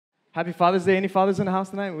Happy Father's Day. Any fathers in the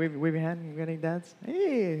house tonight? Wave your hand. You got any dads?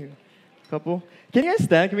 Hey, couple. Can you guys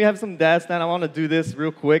stand? Can we have some dads stand? I want to do this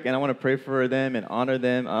real quick, and I want to pray for them and honor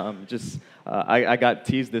them. I got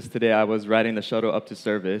teased this today. I was riding the shuttle up to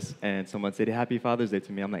service, and someone said, Happy Father's Day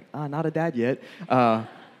to me. I'm like, not a dad yet.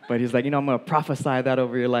 But he's like, I'm going to prophesy that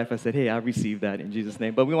over your life. I said, hey, I received that in Jesus'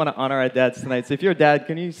 name. But we want to honor our dads tonight. So if you're a dad,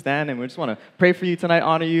 can you stand? And we just want to pray for you tonight,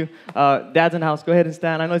 honor you. Dads in the house, go ahead and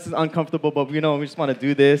stand. I know this is uncomfortable, but we just want to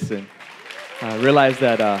do this and realize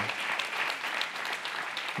that,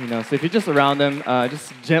 so if you're just around them,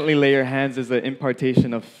 just gently lay your hands as an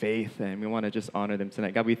impartation of faith. And we want to just honor them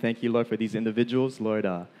tonight. God, we thank you, Lord, for these individuals. Lord,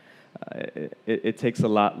 it takes a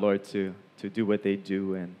lot, Lord, to do what they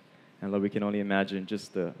do. And Lord, we can only imagine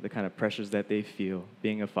just the kind of pressures that they feel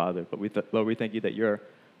being a father. But Lord, we thank you that you're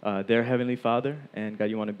their heavenly Father, and God,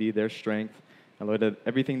 you want to be their strength. And Lord, that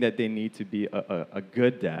everything that they need to be a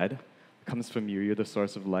good dad comes from you. You're the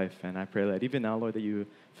source of life. And I pray that even now, Lord, that you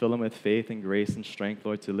fill them with faith and grace and strength,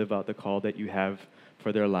 Lord, to live out the call that you have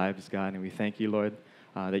for their lives, God. And we thank you, Lord,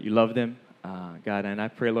 that you love them, God. And I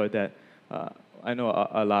pray, Lord, that I know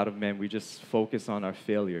a lot of men, we just focus on our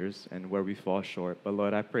failures and where we fall short. But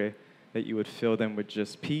Lord, I pray that you would fill them with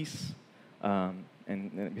just peace. And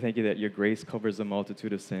we thank you that your grace covers a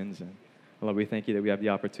multitude of sins. And Lord, we thank you that we have the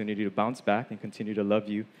opportunity to bounce back and continue to love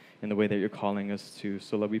you in the way that you're calling us to.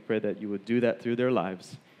 So Lord, we pray that you would do that through their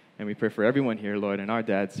lives. And we pray for everyone here, Lord, and our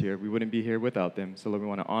dads here. We wouldn't be here without them. So Lord, we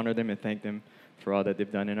want to honor them and thank them for all that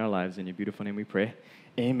they've done in our lives. In your beautiful name we pray.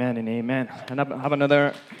 Amen and amen. And have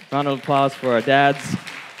another round of applause for our dads.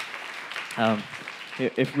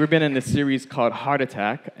 If we've been in this series called Heart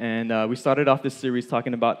Attack, and we started off this series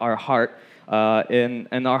talking about our heart,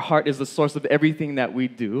 and our heart is the source of everything that we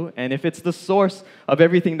do. And if it's the source of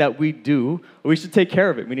everything that we do, we should take care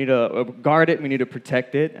of it. We need to guard it. We need to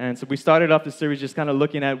protect it. And so we started off the series just kind of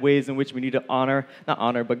looking at ways in which we need to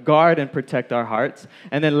guard and protect our hearts.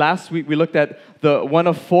 And then last week we looked at the one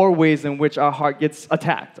of 4 ways in which our heart gets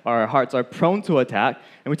attacked. Our hearts are prone to attack.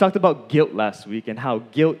 And we talked about guilt last week and how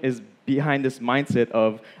guilt is behind this mindset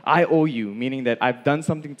of I owe you, meaning that I've done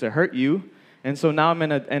something to hurt you, and so now I'm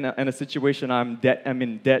in a situation I'm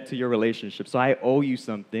in debt to your relationship. So I owe you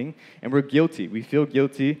something, and we're guilty. We feel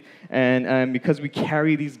guilty, and because we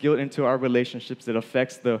carry these guilt into our relationships, it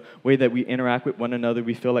affects the way that we interact with one another.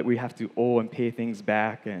 We feel like we have to owe and pay things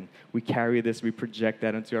back, and we carry this, we project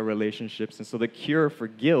that into our relationships. And so the cure for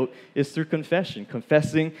guilt is through confession,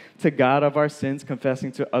 confessing to God of our sins,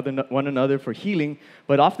 confessing to one another for healing,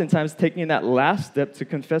 but oftentimes taking that last step to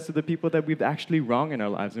confess to the people that we've actually wronged in our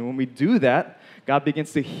lives. And when we do that, God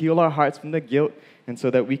begins to heal our hearts from the guilt, and so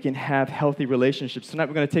that we can have healthy relationships. Tonight,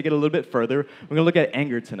 we're going to take it a little bit further. We're going to look at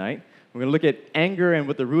anger tonight. We're going to look at anger and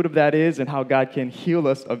what the root of that is and how God can heal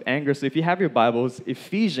us of anger. So if you have your Bibles,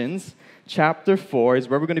 Ephesians chapter 4 is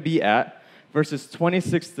where we're going to be at, verses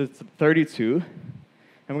 26 to 32. And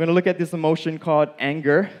we're going to look at this emotion called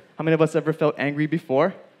anger. How many of us ever felt angry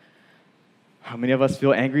before? How many of us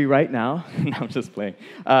feel angry right now? No, I'm just playing.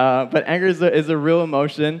 But anger is a real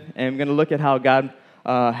emotion, and I'm going to look at how God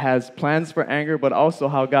has plans for anger, but also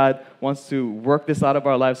how God wants to work this out of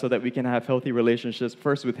our lives so that we can have healthy relationships,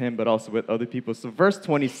 first with Him, but also with other people. So verse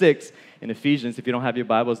 26 in Ephesians, if you don't have your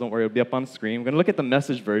Bibles, don't worry, it'll be up on the screen. We're going to look at the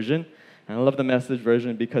Message version. And I love the Message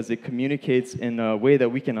version because it communicates in a way that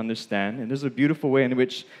we can understand. And there's a beautiful way in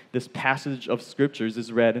which this passage of Scriptures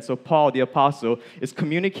is read. And so Paul, the apostle, is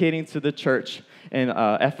communicating to the church in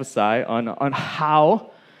Ephesus on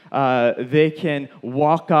how they can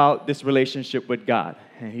walk out this relationship with God.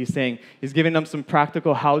 And he's giving them some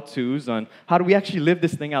practical how-tos on how do we actually live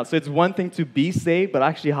this thing out. So it's one thing to be saved, but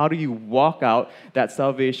actually how do you walk out that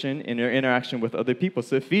salvation in your interaction with other people?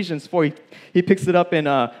 So Ephesians 4, he picks it up in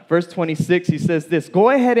verse 26. He says this,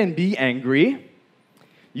 go ahead and be angry.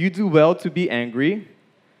 You do well to be angry.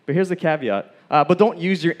 But here's the caveat. But don't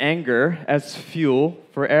use your anger as fuel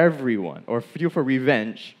for everyone or fuel for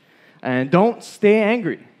revenge. And don't stay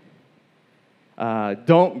angry.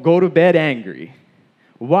 Don't go to bed angry.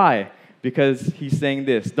 Why? Because he's saying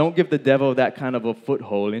this, don't give the devil that kind of a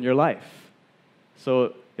foothold in your life.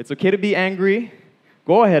 So it's okay to be angry.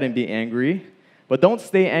 Go ahead and be angry. But don't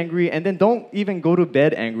stay angry, and then don't even go to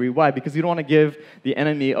bed angry. Why? Because you don't want to give the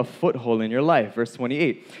enemy a foothold in your life. Verse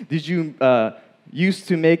 28. Did you used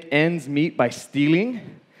to make ends meet by stealing?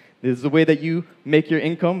 This is the way that you make your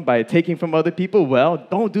income, by taking from other people. Well,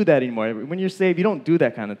 don't do that anymore. When you're saved, you don't do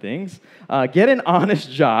that kind of things. Get an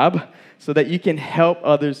honest job so that you can help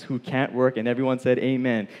others who can't work. And everyone said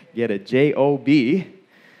amen. Get a job.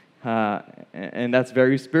 And that's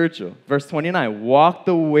very spiritual. Verse 29, walk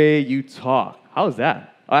the way you talk. How is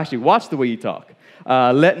that? Actually, watch the way you talk.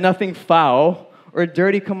 Let nothing foul or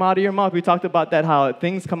dirty come out of your mouth. We talked about that, how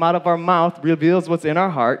things come out of our mouth reveals what's in our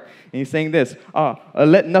heart. And he's saying this,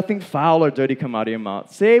 let nothing foul or dirty come out of your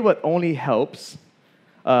mouth. Say what only helps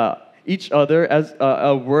each other as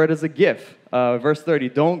a word as a gift. Verse 30,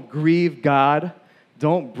 don't grieve God.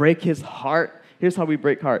 Don't break his heart. Here's how we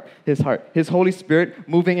break his heart. His Holy Spirit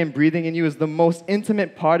moving and breathing in you is the most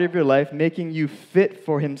intimate part of your life, making you fit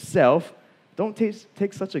for himself. Don't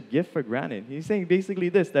take such a gift for granted. He's saying basically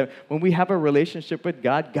this, that when we have a relationship with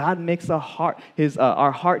God, God makes our heart his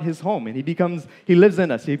home, and he lives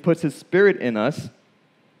in us. He puts his Spirit in us.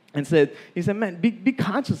 And he said, man, be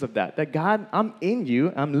conscious of that God, I'm in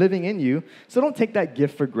you, I'm living in you, so don't take that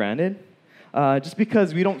gift for granted. Just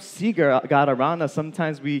because we don't see God around us,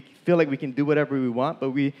 sometimes we feel like we can do whatever we want,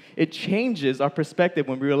 but it changes our perspective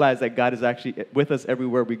when we realize that God is actually with us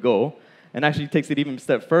everywhere we go. And actually takes it even a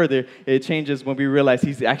step further. It changes when we realize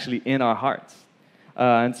he's actually in our hearts.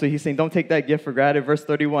 And so he's saying, don't take that gift for granted. Verse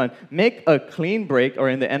 31, make a clean break, or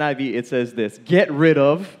in the NIV it says this, get rid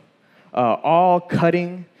of all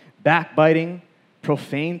cutting, backbiting,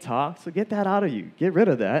 profane talk. So get that out of you. Get rid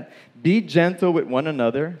of that. Be gentle with one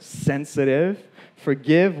another, sensitive.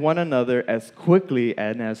 Forgive one another as quickly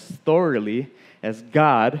and as thoroughly as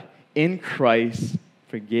God in Christ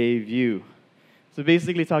forgave you. So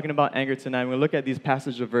basically talking about anger tonight, we're going to look at these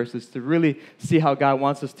passage of verses to really see how God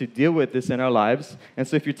wants us to deal with this in our lives. And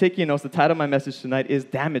so if you're taking notes, the title of my message tonight is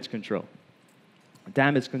Damage Control.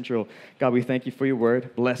 Damage Control. God, we thank you for your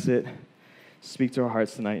word. Bless it. Speak to our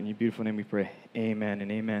hearts tonight. In your beautiful name we pray. Amen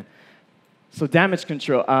and amen. So damage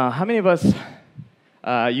control. How many of us,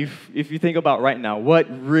 if you think about right now, what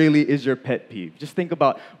really is your pet peeve? Just think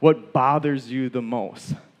about what bothers you the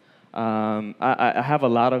most. I have a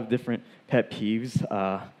lot of different pet peeves.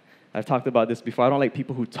 I've talked about this before. I don't like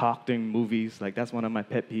people who talk during movies. Like, that's one of my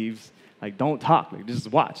pet peeves. Like, don't talk. Like, just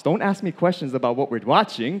watch. Don't ask me questions about what we're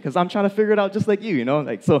watching, because I'm trying to figure it out just like you, you know?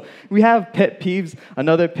 Like, so we have pet peeves.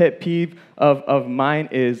 Another pet peeve of mine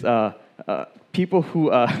is people who,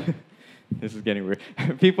 this is getting weird.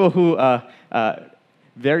 People who,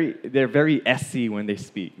 they're very SC when they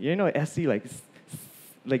speak. You know SC,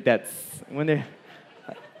 like that, when they're,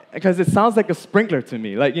 because it sounds like a sprinkler to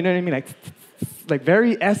me. Like, you know what I mean? Like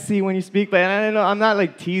very SC when you speak, but I don't know, I'm not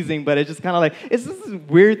like teasing, but it's just kind of like, it's just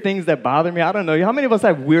weird things that bother me. I don't know. How many of us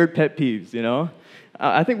have weird pet peeves, you know?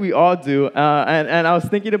 I think we all do. And I was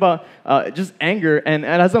thinking about just anger, and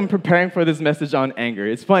as I'm preparing for this message on anger,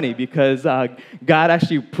 it's funny because God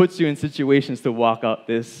actually puts you in situations to walk out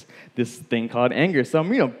this thing called anger. So I'm,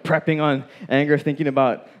 prepping on anger, thinking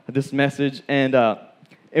about this message, and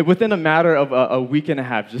within a matter of a week and a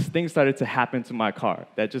half, just things started to happen to my car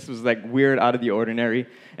that just was like weird, out of the ordinary.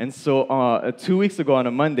 And so 2 weeks ago on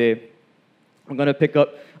a Monday, I'm going to pick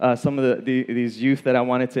up some of these youth that I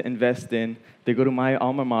wanted to invest in. They go to my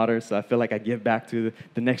alma mater, so I feel like I give back to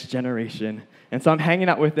the next generation. And so I'm hanging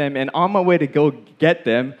out with them, and on my way to go get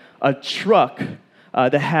them, a truck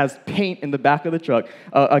that has paint in the back of the truck,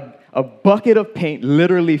 a bucket of paint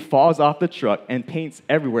literally falls off the truck and paint's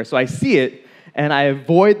everywhere. So I see it, and I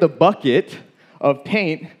avoid the bucket of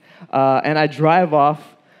paint, and I drive off,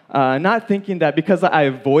 not thinking that because I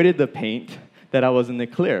avoided the paint that I was in the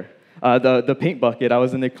clear. The paint bucket, I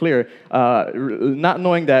was in the clear, not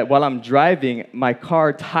knowing that while I'm driving, my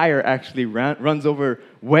car tire actually runs over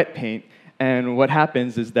wet paint, and what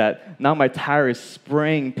happens is that now my tire is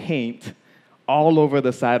spraying paint all over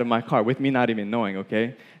the side of my car, with me not even knowing,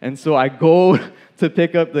 okay? And so I go to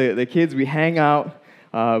pick up the kids, we hang out,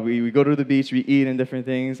 we go to the beach, we eat and different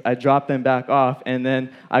things. I drop them back off, and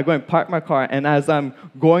then I go and park my car, and as I'm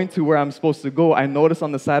going to where I'm supposed to go, I notice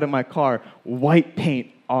on the side of my car, white paint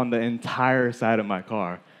on the entire side of my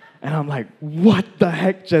car. And I'm like, what the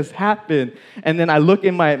heck just happened? And then I look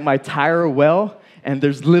in my tire well, and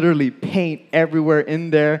there's literally paint everywhere in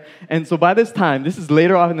there. And so by this time, this is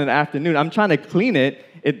later on in the afternoon, I'm trying to clean it,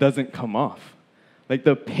 it doesn't come off. Like,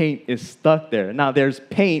 the paint is stuck there. Now, there's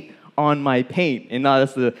paint on my paint, and now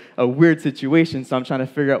that's a weird situation, so I'm trying to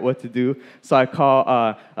figure out what to do. So I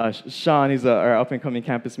call Sean, he's our up-and-coming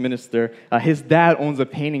campus minister. His dad owns a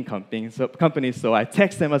painting company, so I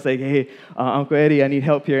text him, I say, hey, Uncle Eddie, I need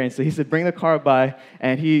help here. And so he said, bring the car by,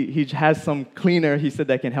 and he has some cleaner, he said,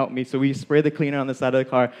 that can help me. So we spray the cleaner on the side of the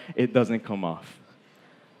car, it doesn't come off.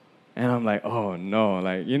 And I'm like, oh no,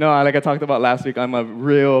 like I talked about last week, I'm a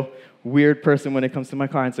real weird person when it comes to my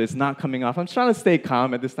car, and so it's not coming off. I'm trying to stay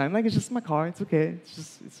calm at this time. Like, it's just my car. It's okay.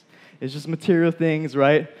 It's just material things,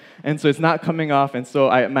 right? And so it's not coming off. And so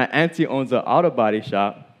my auntie owns an auto body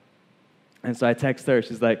shop, and so I text her.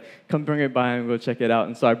 She's like, come bring it by and we'll check it out.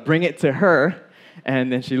 And so I bring it to her,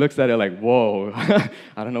 And then she looks at it like, whoa,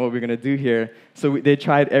 I don't know what we're going to do here. So they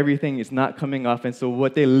tried everything. It's not coming off. And so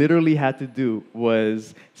what they literally had to do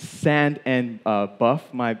was sand and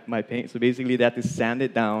buff my paint. So basically, they had to sand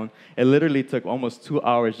it down. It literally took almost 2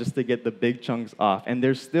 hours just to get the big chunks off. And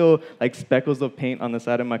there's still like speckles of paint on the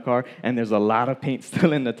side of my car, and there's a lot of paint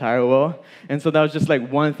still in the tire well. And so that was just like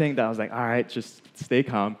one thing that I was like, all right, just stay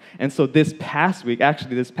calm. And so this past week,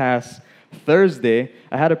 actually this past Thursday,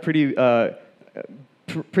 I had a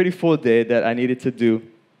pretty full day that I needed to do.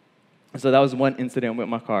 So that was one incident with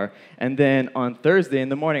my car. And then on Thursday in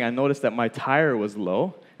the morning, I noticed that my tire was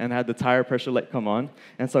low, and I had the tire pressure light come on.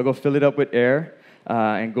 And so I go fill it up with air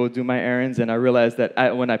and go do my errands. And I realized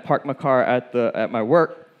that when I parked my car at my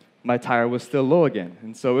work, my tire was still low again.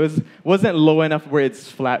 And so it wasn't low enough where it's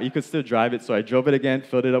flat. You could still drive it. So I drove it again,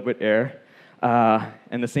 filled it up with air.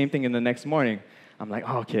 And the same thing in the next morning. I'm like,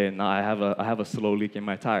 oh, okay, now I have a slow leak in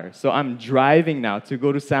my tire. So I'm driving now to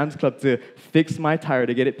go to Sam's Club to fix my tire,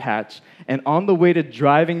 to get it patched. And on the way to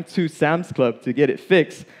driving to Sam's Club to get it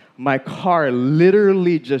fixed, my car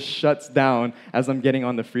literally just shuts down as I'm getting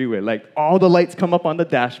on the freeway. Like, all the lights come up on the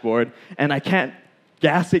dashboard, and I can't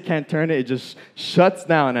gas it, can't turn it. It just shuts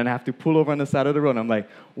down, and I have to pull over on the side of the road. I'm like,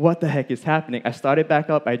 what the heck is happening? I started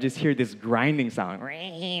back up. I just hear this grinding sound,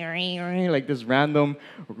 like this random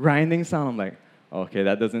grinding sound. I'm like, okay,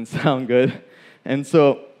 that doesn't sound good. And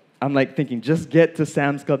so I'm like thinking, just get to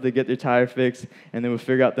Sam's Club to get your tire fixed, and then we'll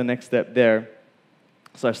figure out the next step there.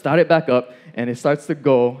 So I started back up, and it starts to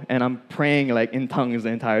go, and I'm praying like in tongues the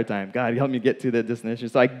entire time. God, help me get to the destination.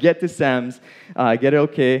 So I get to Sam's, I get it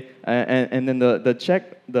okay, and then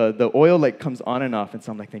the oil like comes on and off, and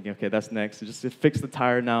so I'm like thinking, okay, that's next. So just to fix the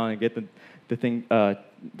tire now and get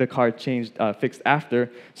the car changed, fixed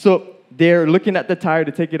after. So they're looking at the tire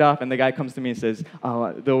to take it off, and the guy comes to me and says,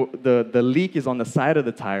 the leak is on the side of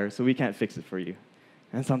the tire, so we can't fix it for you.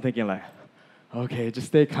 And so I'm thinking like, okay, just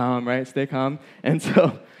stay calm, right? Stay calm. And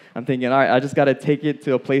so I'm thinking, all right, I just got to take it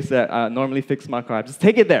to a place that normally fix my car. Just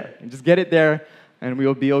take it there and just get it there, and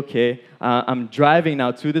we'll be okay. I'm driving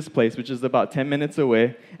now to this place, which is about 10 minutes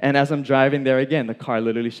away. And as I'm driving there again, the car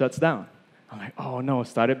literally shuts down. I'm like, oh, no,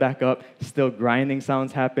 started back up. Still grinding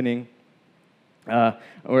sounds happening.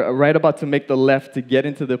 We're right about to make the left to get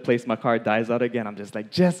into the place. My car dies out again. I'm just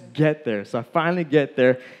like, just get there. So I finally get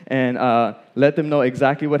there and let them know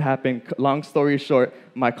exactly what happened. Long story short,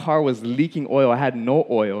 my car was leaking oil. I had no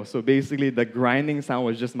oil. So basically, the grinding sound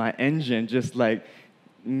was just my engine just like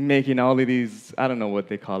making all of these, I don't know what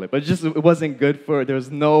they call it, but it wasn't good for, there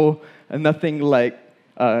was nothing like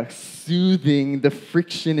soothing the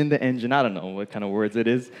friction in the engine. I don't know what kind of words it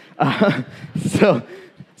is.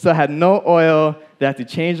 So I had no oil. They had to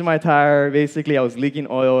change my tire. Basically, I was leaking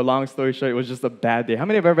oil. Long story short, it was just a bad day. How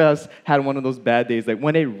many of you ever had one of those bad days? Like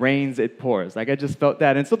when it rains, it pours. Like I just felt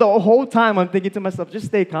that. And so the whole time I'm thinking to myself, just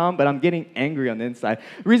stay calm, but I'm getting angry on the inside.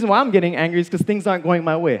 The reason why I'm getting angry is because things aren't going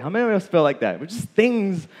my way. How many of us feel like that? Just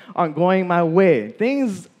things aren't going my way.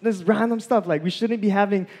 This random stuff. Like we shouldn't be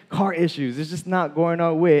having car issues. It's just not going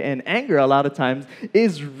our way. And anger a lot of times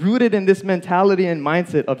is rooted in this mentality and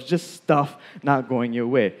mindset of just stuff not going your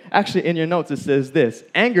way. Actually, in your notes, it says this: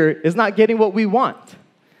 anger is not getting what we want.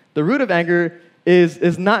 The root of anger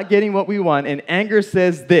is not getting what we want, and anger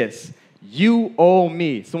says this: you owe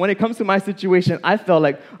me. So when it comes to my situation, I felt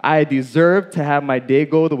like I deserved to have my day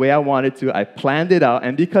go the way I wanted to. I planned it out,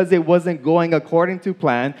 and because it wasn't going according to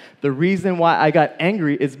plan, the reason why I got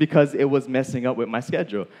angry is because it was messing up with my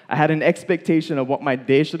schedule. I had an expectation of what my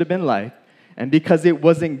day should have been like, and because it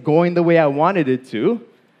wasn't going the way I wanted it to,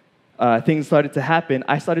 things started to happen.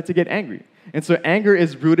 I started to get angry. And so anger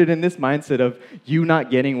is rooted in this mindset of you not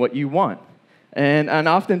getting what you want. And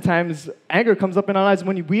oftentimes, anger comes up in our lives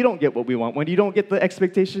when we don't get what we want, when you don't get the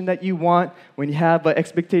expectation that you want, when you have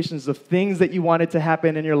expectations of things that you wanted to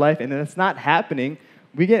happen in your life, and it's not happening,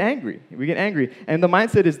 we get angry. We get angry. And the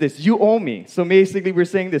mindset is this: you owe me. So basically, we're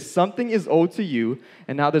saying this: something is owed to you,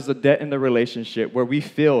 and now there's a debt in the relationship where we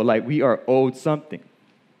feel like we are owed something.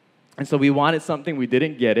 And so we wanted something, we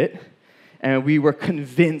didn't get it, and we were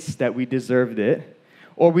convinced that we deserved it.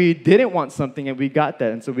 Or we didn't want something and we got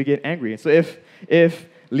that, and so we get angry. And so if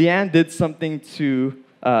Leanne did something to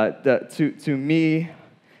me,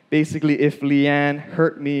 basically if Leanne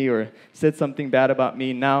hurt me or said something bad about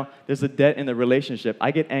me, now there's a debt in the relationship.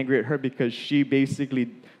 I get angry at her because she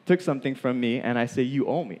basically took something from me, and I say, you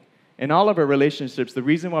owe me. In all of our relationships, the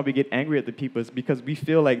reason why we get angry at the people is because we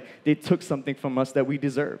feel like they took something from us that we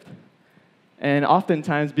deserved. And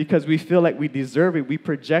oftentimes, because we feel like we deserve it, we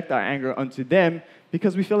project our anger onto them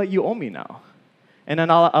because we feel like you owe me now. And in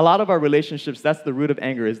a lot of our relationships, that's the root of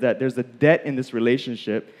anger, is that there's a debt in this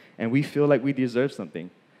relationship, and we feel like we deserve something.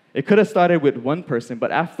 It could have started with one person,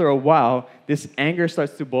 but after a while, this anger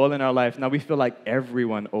starts to boil in our life. Now we feel like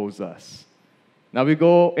everyone owes us. Now we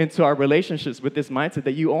go into our relationships with this mindset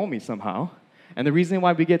that you owe me somehow. And the reason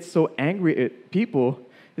why we get so angry at people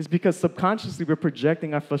is because subconsciously we're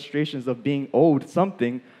projecting our frustrations of being owed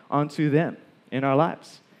something onto them in our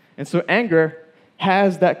lives. And so anger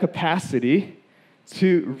has that capacity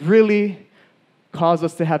to really cause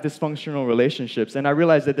us to have dysfunctional relationships. And I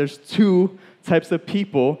realize that there's two types of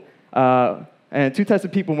people,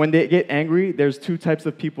 when they get angry, there's two types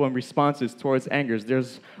of people and responses towards anger.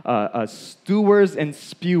 There's stewers and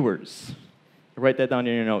spewers. Write that down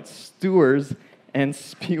in your notes. Stewers and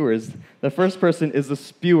spewers. The first person is a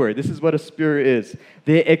spewer. This is what a spewer is.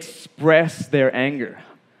 They express their anger.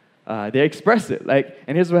 They express it.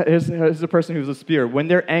 And here's the person who's a spewer. When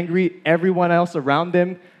they're angry, everyone else around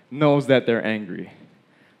them knows that they're angry.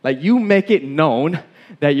 Like, you make it known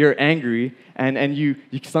that you're angry, and you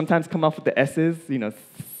sometimes come off with the S's,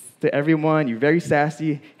 to everyone. You're very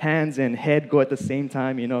sassy. Hands and head go at the same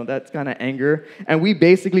time. That's kind of anger. And we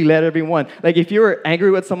basically let everyone, like, if you're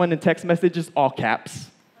angry with someone in text messages, all caps.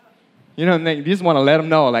 And then you just want to let them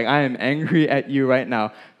know, like, I am angry at you right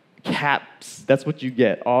now. Caps. That's what you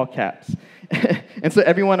get, all caps. And so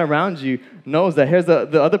everyone around you knows that. Here's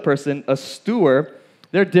the other person, a stewer.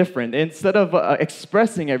 They're different. Instead of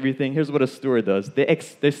expressing everything, here's what a stewer does.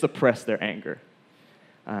 They suppress their anger.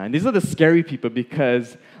 And these are the scary people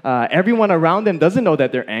because everyone around them doesn't know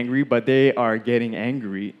that they're angry, but they are getting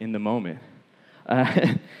angry in the moment.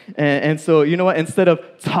 And so, you know what? Instead of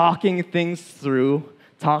talking things through,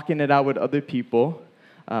 talking it out with other people,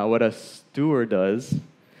 what a stewer does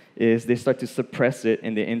is they start to suppress it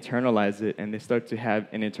and they internalize it and they start to have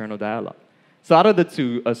an internal dialogue. So out of the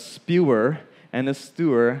two, a spewer and a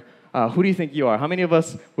stewer, who do you think you are? How many of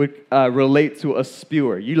us would relate to a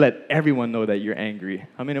spewer? You let everyone know that you're angry.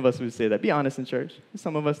 How many of us would say that? Be honest in church.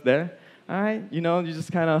 Some of us there. All right? You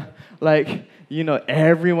just kind of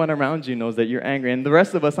everyone around you knows that you're angry. And the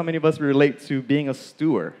rest of us, how many of us relate to being a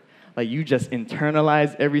stewer? Like, you just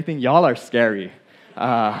internalize everything. Y'all are scary.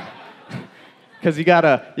 Because you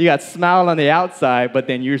got smile on the outside, but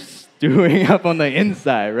then you're stewing up on the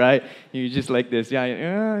inside, right? You're just like this,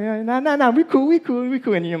 nah, we cool.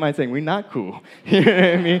 And your mind saying, we're not cool. You know what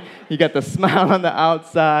I mean? You got the smile on the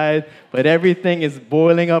outside, but everything is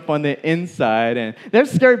boiling up on the inside. And they're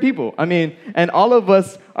scary people. And all of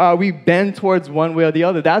us, we bend towards one way or the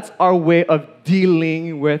other. That's our way of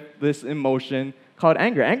dealing with this emotion called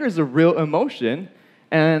anger. Anger is a real emotion,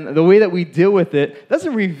 and the way that we deal with it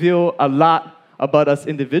doesn't reveal a lot about us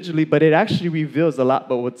individually, but it actually reveals a lot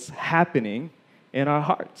about what's happening in our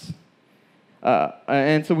hearts.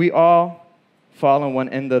 And so we all fall on one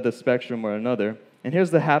end of the spectrum or another. And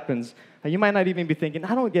here's what happens. You might not even be thinking,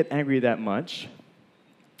 I don't get angry that much.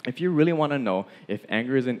 If you really want to know if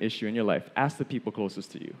anger is an issue in your life, ask the people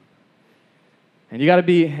closest to you. And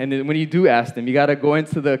and when you do ask them, you got to go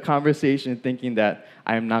into the conversation thinking that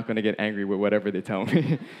I am not going to get angry with whatever they tell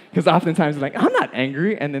me. Because oftentimes it's like, I'm not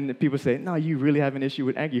angry. And then the people say, no, you really have an issue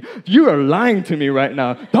with anger. You are lying to me right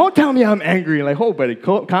now. Don't tell me I'm angry. Like, oh, buddy,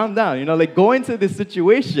 calm down. Go into this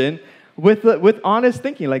situation with honest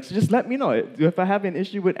thinking. Like, so just let me know. If I have an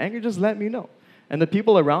issue with anger, just let me know. And the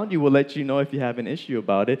people around you will let you know if you have an issue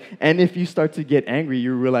about it. And if you start to get angry,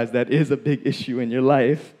 you realize that is a big issue in your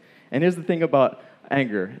life. And here's the thing about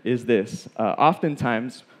anger is this.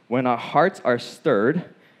 Oftentimes, when our hearts are stirred,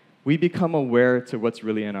 we become aware to what's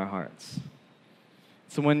really in our hearts.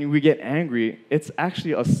 So when we get angry, it's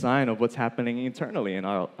actually a sign of what's happening internally in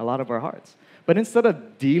a lot of our hearts. But instead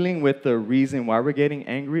of dealing with the reason why we're getting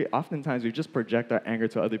angry, oftentimes we just project our anger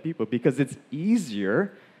to other people because it's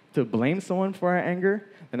easier to blame someone for our anger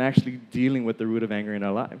than actually dealing with the root of anger in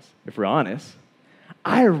our lives, if we're honest.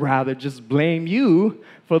 I'd rather just blame you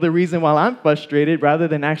for the reason why I'm frustrated rather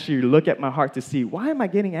than actually look at my heart to see, why am I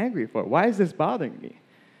getting angry for? Why is this bothering me?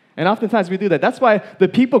 And oftentimes we do that. That's why the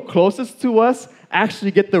people closest to us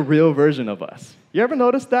actually get the real version of us. You ever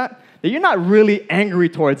notice that? That you're not really angry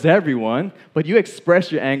towards everyone, but you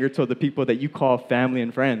express your anger toward the people that you call family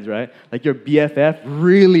and friends, right? Like your BFF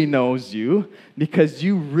really knows you because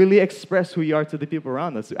you really express who you are to the people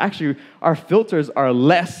around us. Actually, our filters are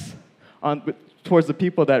less towards the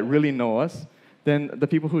people that really know us than the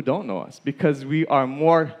people who don't know us because we are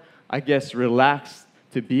more, relaxed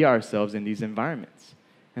to be ourselves in these environments.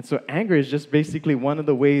 And so anger is just basically one of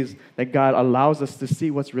the ways that God allows us to see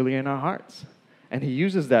what's really in our hearts. And He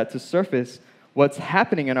uses that to surface what's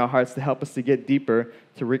happening in our hearts to help us to get deeper,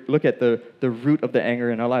 to look at the root of the anger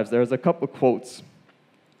in our lives. There's a couple quotes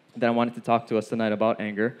that I wanted to talk to us tonight about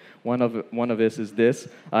anger. One of this is this.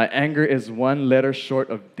 Anger is one letter short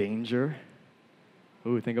of danger.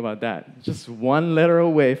 Ooh, think about that. Just one letter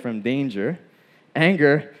away from danger.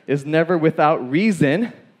 Anger is never without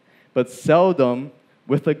reason, but seldom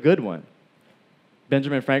with a good one.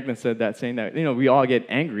 Benjamin Franklin said that, saying that, we all get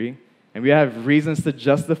angry, and we have reasons to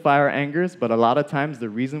justify our angers, but a lot of times the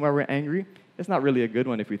reason why we're angry, it's not really a good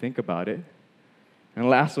one if we think about it. And the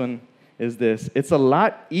last one is this. It's a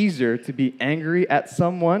lot easier to be angry at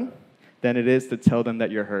someone than it is to tell them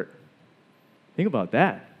that you're hurt. Think about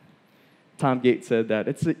that. Tom Gates said that.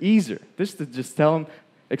 It's easier to just tell them,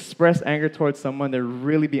 express anger towards someone, to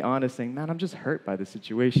really be honest, saying, man, I'm just hurt by the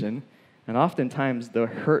situation. And oftentimes, the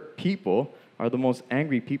hurt people are the most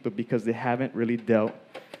angry people because they haven't really dealt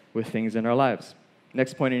with things in our lives.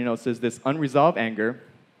 Next point in your notes says this: unresolved anger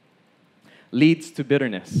leads to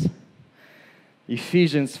bitterness.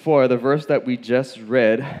 Ephesians 4, the verse that we just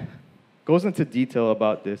read, goes into detail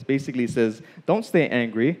about this. Basically, it says, don't stay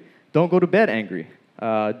angry. Don't go to bed angry.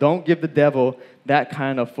 Don't give the devil that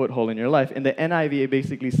kind of foothold in your life. In the NIV, it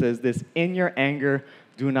basically says this: in your anger,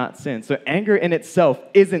 do not sin. So anger in itself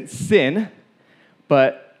isn't sin,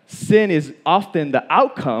 but sin is often the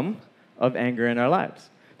outcome of anger in our lives.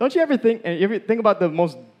 Don't you ever think about the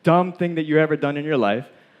most dumb thing that you ever done in your life?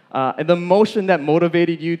 And the emotion that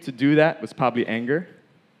motivated you to do that was probably anger.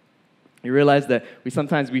 You realize that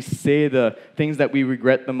sometimes we say the things that we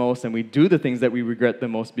regret the most, and we do the things that we regret the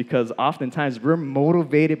most because oftentimes we're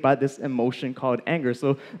motivated by this emotion called anger.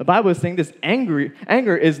 So the Bible is saying this: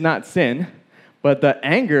 anger is not sin, but the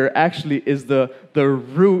anger actually is the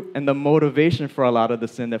root and the motivation for a lot of the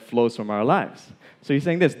sin that flows from our lives. So he's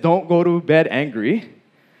saying this: don't go to bed angry.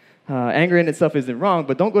 Anger in itself isn't wrong,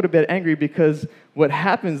 but don't go to bed angry, because what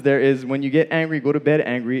happens there is when you get angry, go to bed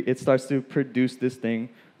angry, it starts to produce this thing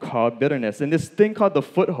called bitterness. And this thing called the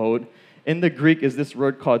foothold in the Greek is this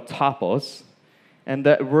word called topos. And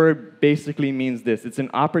that word basically means this: it's an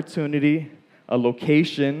opportunity, a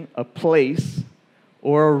location, a place,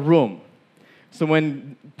 or a room. So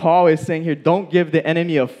when Paul is saying here, don't give the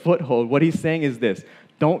enemy a foothold, what he's saying is this: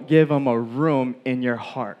 don't give him a room in your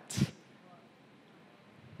heart.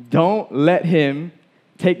 Don't let him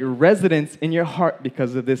take residence in your heart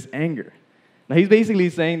because of this anger. Now, he's basically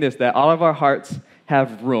saying this, that all of our hearts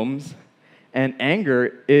have rooms, and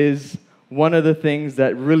anger is one of the things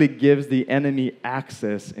that really gives the enemy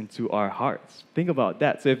access into our hearts. Think about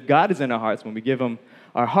that. So if God is in our hearts, when we give him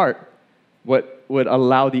our heart, what would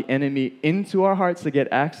allow the enemy into our hearts to get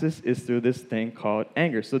access is through this thing called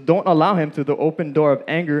anger. So don't allow him to the open door of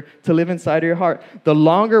anger to live inside of your heart. The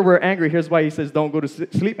longer we're angry, here's why he says don't go to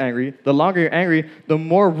sleep angry. The longer you're angry, the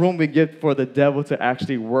more room we give for the devil to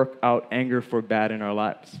actually work out anger for bad in our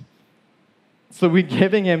lives. So we're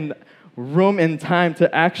giving him room and time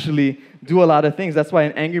to actually do a lot of things. That's why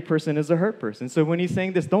an angry person is a hurt person. So when he's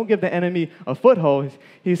saying this, don't give the enemy a foothold,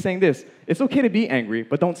 he's saying this: it's okay to be angry,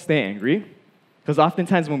 but don't stay angry. Because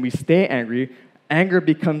oftentimes when we stay angry, anger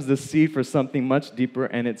becomes the seed for something much deeper,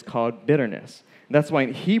 and it's called bitterness. And that's why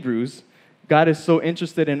in Hebrews, God is so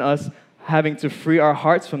interested in us having to free our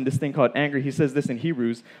hearts from this thing called anger. He says this in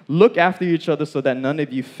Hebrews: look after each other so that none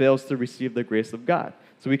of you fails to receive the grace of God.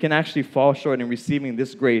 So we can actually fall short in receiving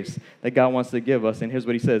this grace that God wants to give us. And here's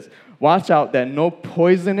what he says: watch out that no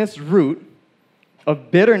poisonous root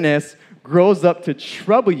of bitterness grows up to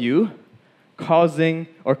trouble you, causing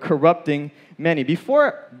or corrupting many.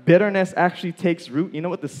 Before bitterness actually takes root, you know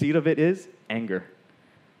what the seed of it is? Anger.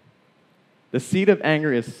 The seed of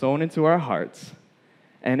anger is sown into our hearts.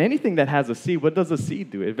 And anything that has a seed, what does a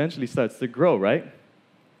seed do? It eventually starts to grow, right?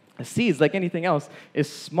 A seed, like anything else, is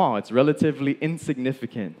small. It's relatively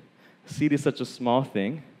insignificant. A seed is such a small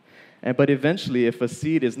thing. But eventually, if a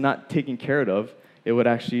seed is not taken care of, it would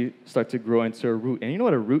actually start to grow into a root. And you know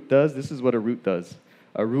what a root does? This is what a root does.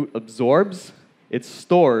 A root absorbs, it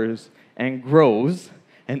stores, and grows.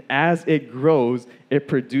 And as it grows, it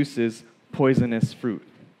produces poisonous fruit.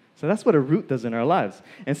 So that's what a root does in our lives.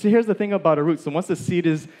 And so here's the thing about a root. So once the seed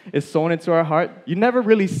is sown into our heart, you never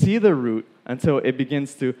really see the root until it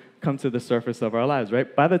begins to come to the surface of our lives,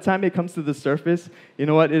 right? By the time it comes to the surface, you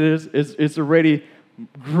know what it is? It's already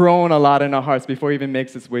grown a lot in our hearts before it even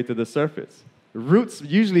makes its way to the surface. Roots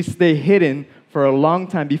usually stay hidden for a long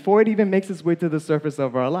time before it even makes its way to the surface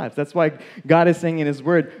of our lives. That's why God is saying in his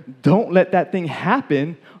word, don't let that thing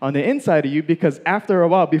happen on the inside of you, because after a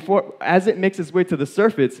while, as it makes its way to the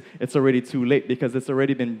surface, it's already too late because it's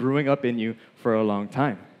already been brewing up in you for a long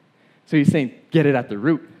time. So he's saying, get it at the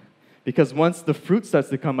root. Because once the fruit starts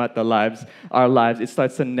to come out our lives, it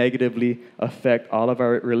starts to negatively affect all of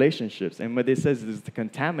our relationships. And what it says is to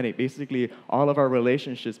contaminate. Basically, all of our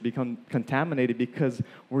relationships become contaminated because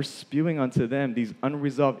we're spewing onto them these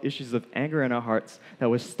unresolved issues of anger in our hearts that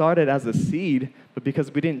was started as a seed, but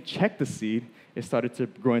because we didn't check the seed, it started to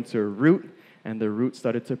grow into a root, and the root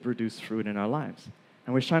started to produce fruit in our lives.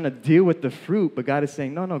 And we're trying to deal with the fruit, but God is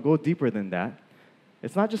saying, no, go deeper than that.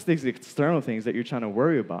 It's not just these external things that you're trying to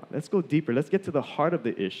worry about. Let's go deeper. Let's get to the heart of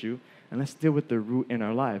the issue, and let's deal with the root in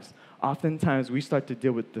our lives. Oftentimes, we start to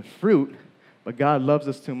deal with the fruit, but God loves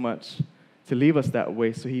us too much to leave us that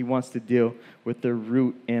way, so he wants to deal with the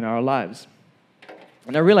root in our lives.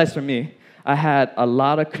 And I realized for me, I had a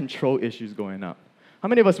lot of control issues going up. How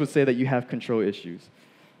many of us would say that you have control issues?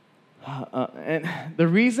 And the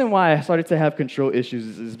reason why I started to have control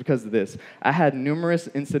issues is because of this. I had numerous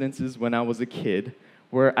incidences when I was a kid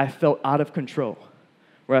where I felt out of control,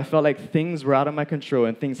 where I felt like things were out of my control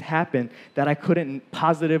and things happened that I couldn't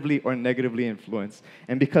positively or negatively influence.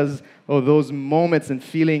 And because of those moments and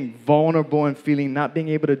feeling vulnerable and feeling not being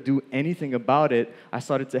able to do anything about it, I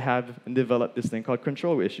started to have and develop this thing called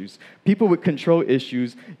control issues. People with control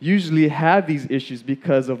issues usually have these issues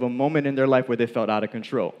because of a moment in their life where they felt out of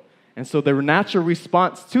control. And so the natural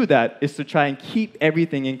response to that is to try and keep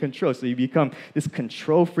everything in control. So you become this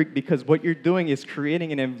control freak because what you're doing is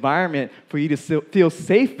creating an environment for you to feel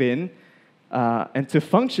safe in and to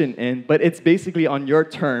function in, but it's basically on your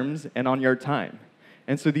terms and on your time.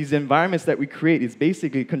 And so these environments that we create is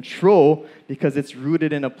basically control because it's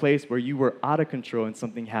rooted in a place where you were out of control and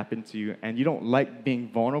something happened to you. And you don't like being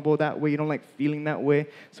vulnerable that way. You don't like feeling that way.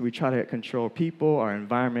 So we try to control people, our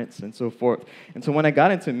environments, and so forth. And so when I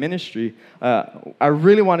got into ministry, I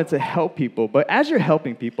really wanted to help people. But as you're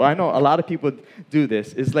helping people, I know a lot of people do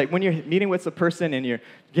this. It's like when you're meeting with a person and you're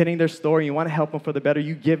getting their story, you want to help them for the better,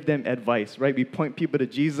 you give them advice, right? We point people to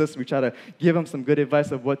Jesus. We try to give them some good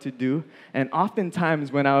advice of what to do. And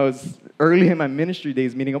oftentimes when I was early in my ministry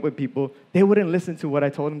days meeting up with people, they wouldn't listen to what I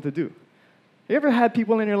told them to do. You ever had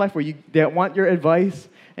people in your life where they want your advice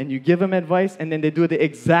and you give them advice and then they do the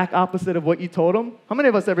exact opposite of what you told them? How many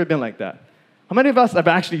of us have ever been like that? How many of us have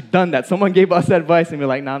actually done that? Someone gave us advice and we're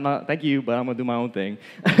like, nah, thank you, but I'm going to do my own thing.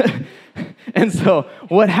 And so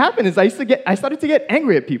what happened is I started to get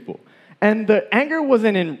angry at people. And the anger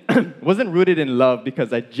wasn't rooted in love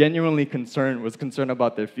because I genuinely was concerned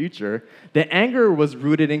about their future. The anger was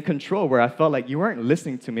rooted in control, where I felt like you weren't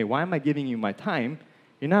listening to me. Why am I giving you my time?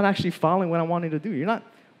 You're not actually following what I wanted to do. You're not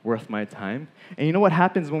worth my time. And you know what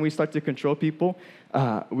happens when we start to control people?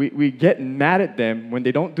 We get mad at them when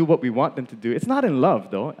they don't do what we want them to do. It's not in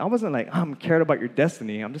love, though. I wasn't like, I'm cared about your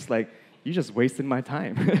destiny. I'm just like, you just wasted my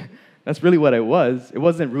time. That's really what it was. It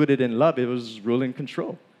wasn't rooted in love. It was rooted in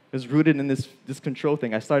control. It was rooted in this control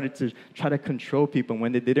thing. I started to try to control people.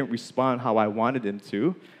 When they didn't respond how I wanted them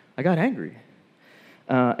to, I got angry.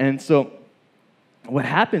 And so what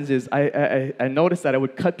happens is I noticed that I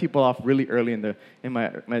would cut people off really early in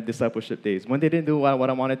my discipleship days. When they didn't do what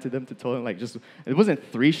I wanted them to tell them, like it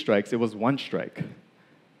wasn't 3 strikes, it was 1 strike.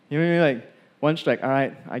 You know what I mean? Like, 1 strike, all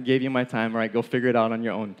right, I gave you my time, all right, go figure it out on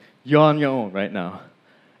your own. You're on your own right now.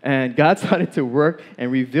 And God started to work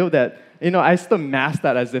and reveal that, I still masked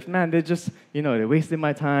that as if, man, they just, they wasted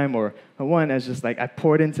my time, or one, as just like I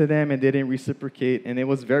poured into them and they didn't reciprocate, and it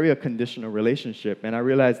was very a conditional relationship. And I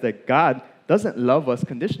realized that God doesn't love us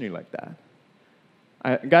conditionally like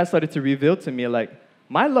that. God started to reveal to me, like,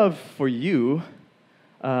 my love for you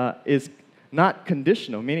is not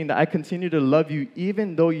conditional, meaning that I continue to love you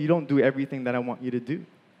even though you don't do everything that I want you to do.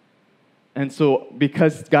 And so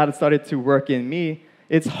because God started to work in me,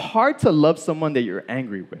 it's hard to love someone that you're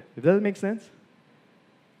angry with. Does that make sense?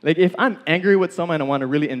 Like, if I'm angry with someone and I want to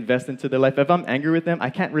really invest into their life, if I'm angry with them, I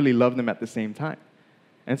can't really love them at the same time.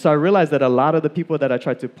 And so I realized that a lot of the people that I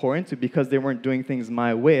tried to pour into, because they weren't doing things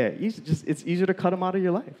my way, it's easier to cut them out of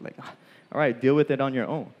your life. Like, all right, deal with it on your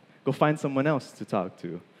own. Go find someone else to talk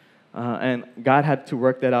to. And God had to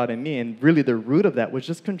work that out in me. And really the root of that was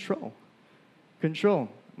just control. Control.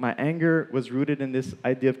 My anger was rooted in this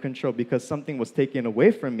idea of control because something was taken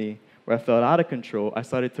away from me where I felt out of control. I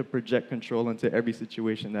started to project control into every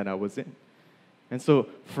situation that I was in. And so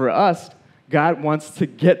for us, God wants to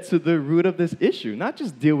get to the root of this issue, not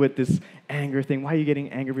just deal with this anger thing. Why are you getting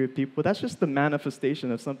angry with people? That's just the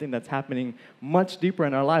manifestation of something that's happening much deeper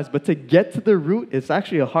in our lives. But to get to the root, it's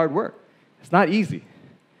actually a hard work. It's not easy.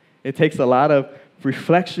 It takes a lot of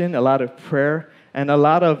reflection, a lot of prayer, and a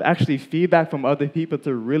lot of actually feedback from other people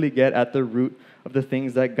to really get at the root of the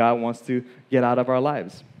things that God wants to get out of our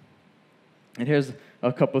lives. And here's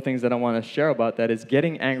a couple things that I want to share about that is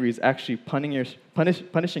getting angry is actually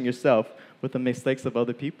punishing yourself with the mistakes of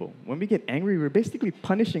other people. When we get angry, we're basically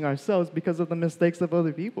punishing ourselves because of the mistakes of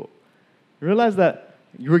other people. You realize that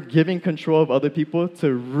you're giving control of other people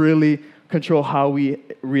to really control how we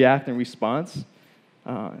react and respond.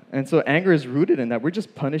 And so anger is rooted in that. We're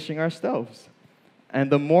just punishing ourselves. And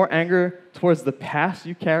the more anger towards the past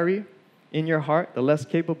you carry in your heart, the less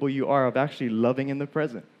capable you are of actually loving in the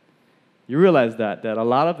present. You realize that a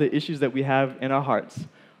lot of the issues that we have in our hearts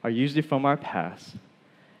are usually from our past.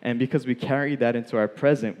 And because we carry that into our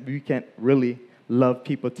present, we can't really love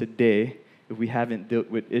people today if we haven't dealt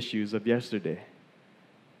with issues of yesterday.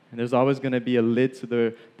 And there's always going to be a lid to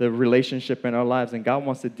the relationship in our lives, and God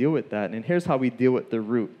wants to deal with that. And here's how we deal with the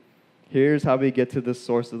root. Here's how we get to the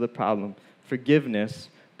source of the problem. Forgiveness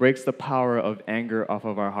breaks the power of anger off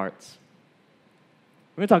of our hearts.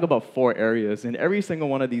 We're going to talk about 4 areas, and every single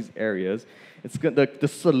one of these areas, the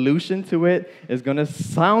solution to it is going to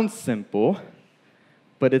sound simple,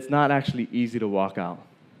 but it's not actually easy to walk out.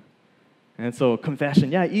 And so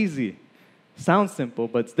confession, yeah, easy. Sounds simple,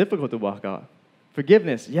 but it's difficult to walk out.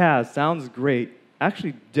 Forgiveness, yeah, sounds great.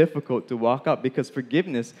 Actually difficult to walk out because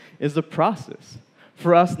forgiveness is a process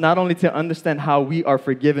for us not only to understand how we are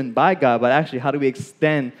forgiven by God, but actually how do we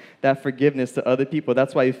extend that forgiveness to other people.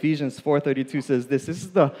 That's why Ephesians 4:32 says this. This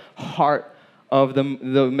is the heart of the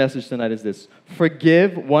message tonight is this.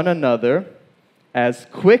 Forgive one another as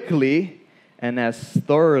quickly and as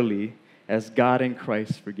thoroughly as God in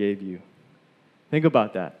Christ forgave you. Think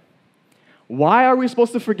about that. Why are we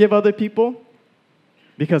supposed to forgive other people?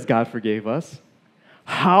 Because God forgave us.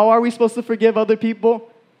 How are we supposed to forgive other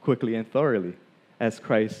people? Quickly and thoroughly, as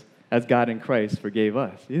God in Christ forgave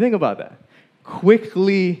us. You think about that.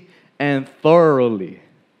 Quickly and thoroughly.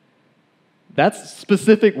 That's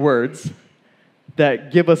specific words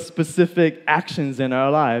that give us specific actions in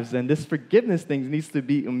our lives, and this forgiveness thing needs to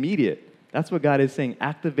be immediate. That's what God is saying.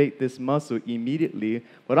 Activate this muscle immediately.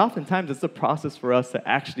 But oftentimes, it's a process for us to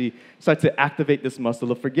actually start to activate this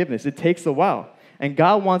muscle of forgiveness. It takes a while. And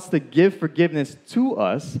God wants to give forgiveness to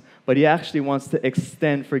us, but He actually wants to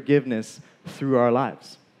extend forgiveness through our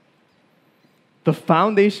lives. The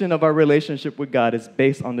foundation of our relationship with God is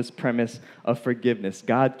based on this premise of forgiveness.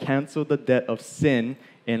 God canceled the debt of sin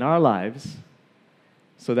in our lives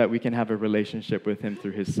so that we can have a relationship with Him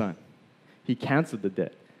through His Son. He canceled the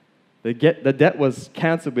debt. The debt was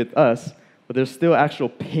canceled with us, but there's still actual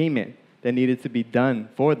payment that needed to be done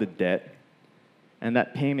for the debt. And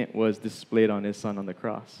that payment was displayed on His Son on the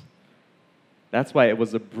cross. That's why it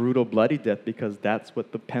was a brutal, bloody death, because that's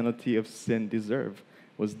what the penalty of sin deserved,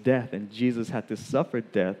 was death. And Jesus had to suffer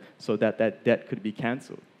death so that that debt could be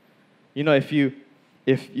canceled. You know, if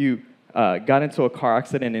you got into a car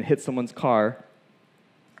accident and hit someone's car,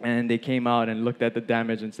 and they came out and looked at the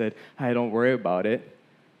damage and said, "Hey, don't worry about it,"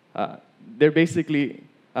 they're basically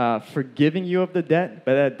forgiving you of the debt,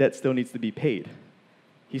 but that debt still needs to be paid.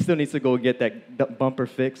 He still needs to go get that bumper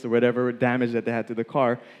fixed or whatever damage that they had to the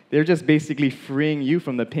car. They're just basically freeing you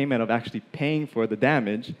from the payment of actually paying for the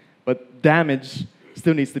damage, but damage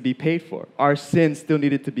still needs to be paid for. Our sin still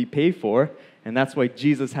needed to be paid for, and that's why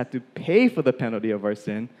Jesus had to pay for the penalty of our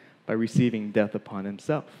sin by receiving death upon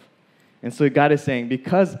Himself. And so God is saying,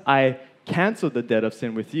 because I canceled the debt of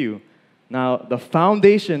sin with you, now the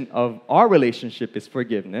foundation of our relationship is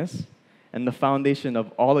forgiveness. And the foundation of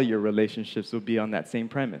all of your relationships will be on that same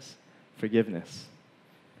premise, forgiveness.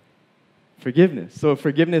 Forgiveness. So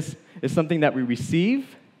forgiveness is something that we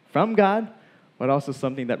receive from God, but also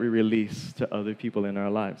something that we release to other people in our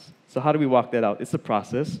lives. So how do we walk that out? It's a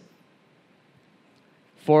process.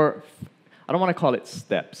 I don't want to call it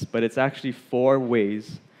steps, but it's actually 4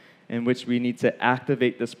 ways in which we need to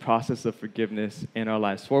activate this process of forgiveness in our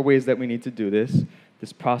lives. 4 ways that we need to do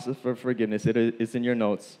this process for forgiveness. It is in your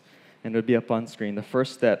notes. And it'll be up on screen. The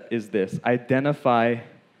first step is this. Identify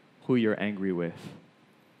who you're angry with.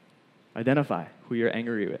 Identify who you're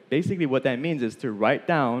angry with. Basically, what that means is to write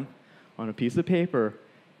down on a piece of paper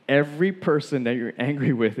every person that you're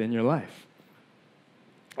angry with in your life.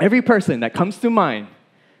 Every person that comes to mind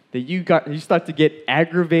that you start to get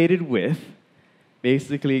aggravated with,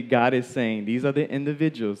 basically, God is saying, these are the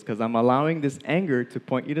individuals, because I'm allowing this anger to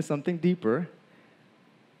point you to something deeper.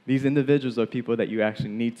 These individuals are people that you actually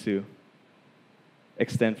need to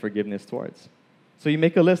extend forgiveness towards. So you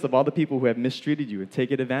make a list of all the people who have mistreated you and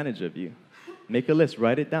taken advantage of you. Make a list,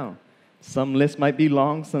 write it down. Some lists might be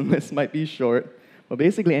long, some lists might be short, but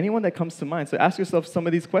basically anyone that comes to mind. So ask yourself some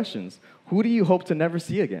of these questions. Who do you hope to never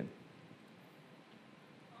see again?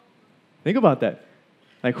 Think about that.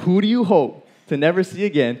 Like, who do you hope to never see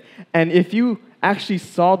again? And if you actually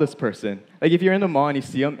saw this person, Like if you're in the mall and you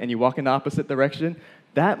see them and you walk in the opposite direction,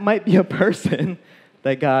 that might be a person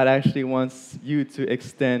that God actually wants you to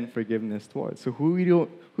extend forgiveness towards. So who do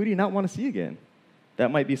you not want to see again? That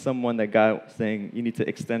might be someone that God is saying you need to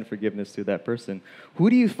extend forgiveness to that person. Who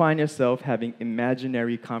do you find yourself having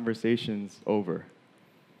imaginary conversations over?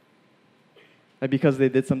 Like because they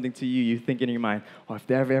did something to you, you think in your mind, oh, if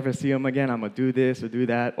they ever see him again, I'm going to do this or do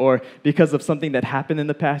that. Or because of something that happened in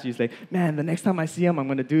the past, you say, man, the next time I see him, I'm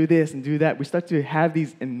going to do this and do that. We start to have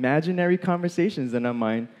these imaginary conversations in our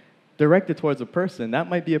mind directed towards a person. That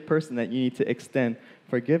might be a person that you need to extend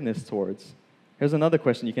forgiveness towards. Here's another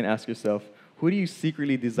question you can ask yourself. Who do you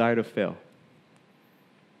secretly desire to fail?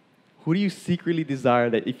 Who do you secretly desire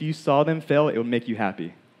that if you saw them fail, it would make you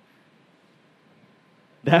happy?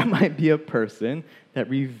 That might be a person that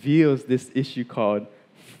reveals this issue called,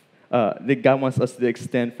 that God wants us to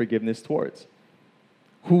extend forgiveness towards.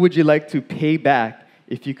 Who would you like to pay back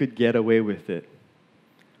if you could get away with it?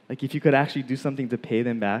 Like if you could actually do something to pay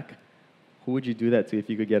them back, who would you do that to if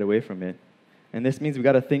you could get away from it? And this means we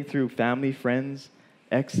got to think through family, friends,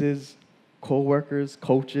 exes, co-workers,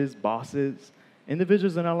 coaches, bosses,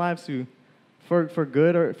 individuals in our lives who, for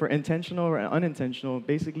good or for intentional or unintentional,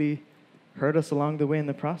 basically hurt us along the way in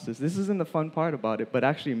the process. This isn't the fun part about it, but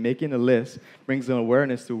actually making a list brings an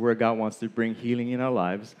awareness to where God wants to bring healing in our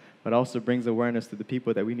lives, but also brings awareness to the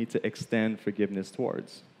people that we need to extend forgiveness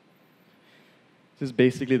towards. This is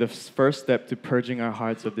basically the first step to purging our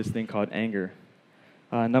hearts of this thing called anger.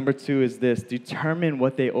 Number 2 is this: determine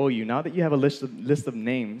what they owe you. Now that you have a list of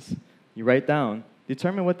names, you write down,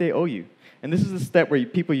 determine what they owe you. And this is a step where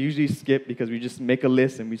people usually skip because we just make a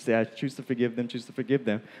list and we say, I choose to forgive them, choose to forgive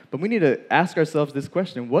them. But we need to ask ourselves this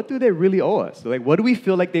question: what do they really owe us? So like, what do we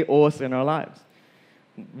feel like they owe us in our lives?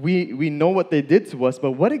 We know what they did to us,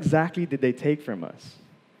 but what exactly did they take from us?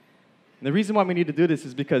 And the reason why we need to do this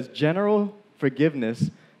is because general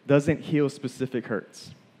forgiveness doesn't heal specific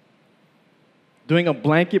hurts. Doing a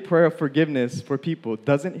blanket prayer of forgiveness for people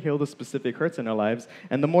doesn't heal the specific hurts in our lives.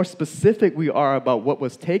 And the more specific we are about what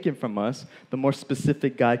was taken from us, the more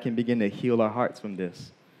specific God can begin to heal our hearts from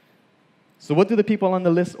this. So what do the people on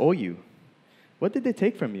the list owe you? What did they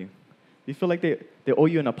take from you? Do you feel like they owe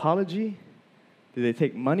you an apology? Did they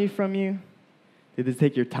take money from you? Did they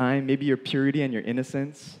take your time, maybe your purity and your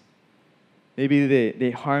innocence? Maybe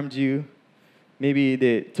they harmed you. Maybe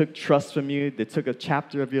they took trust from you. They took a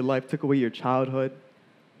chapter of your life, took away your childhood.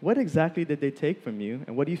 What exactly did they take from you,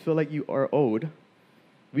 and what do you feel like you are owed?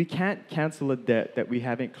 We can't cancel a debt that we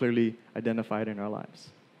haven't clearly identified in our lives.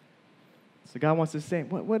 So God wants to say,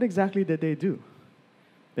 what exactly did they do?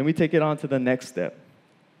 Then we take it on to the next step.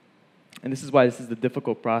 And this is why this is the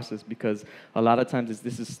difficult process, because a lot of times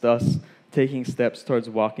this is us taking steps towards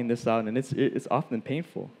walking this out, and it's often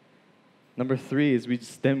painful. Number 3 is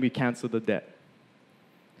we cancel the debt.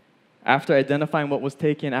 After identifying what was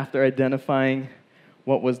taken, after identifying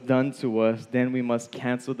what was done to us, then we must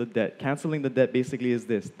cancel the debt. Canceling the debt basically is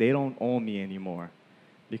this: they don't owe me anymore.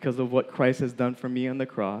 Because of what Christ has done for me on the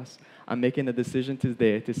cross, I'm making a decision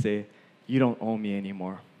today to say, you don't owe me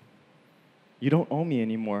anymore. You don't owe me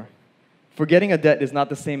anymore. Forgetting a debt is not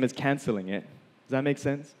the same as canceling it. Does that make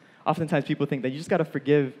sense? Oftentimes people think that you just got to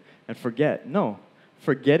forgive and forget. No,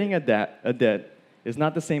 forgetting a debt is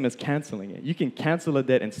not the same as canceling it. You can cancel a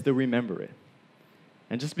debt and still remember it.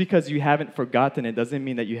 And just because you haven't forgotten it doesn't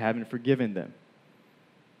mean that you haven't forgiven them.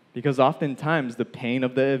 Because oftentimes the pain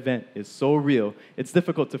of the event is so real, it's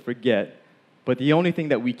difficult to forget. But the only thing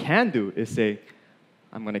that we can do is say,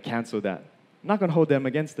 I'm going to cancel that. I'm not going to hold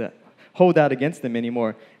that against them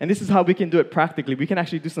anymore. And this is how we can do it practically. We can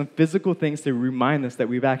actually do some physical things to remind us that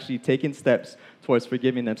we've actually taken steps towards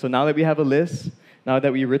forgiving them. So now that we have a list, now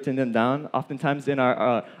that we've written them down, oftentimes in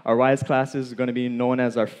our Rise classes, going to be known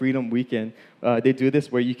as our Freedom Weekend, they do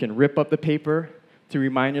this where you can rip up the paper to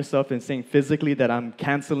remind yourself and saying physically that I'm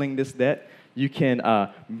canceling this debt. You can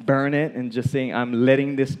burn it and just saying I'm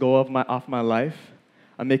letting this go off my life.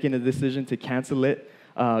 I'm making a decision to cancel it.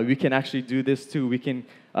 We can actually do this too. We can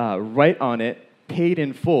write on it, paid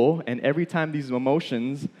in full, and every time these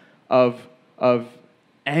emotions of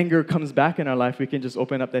anger comes back in our life, we can just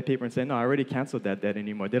open up that paper and say, no, I already canceled that debt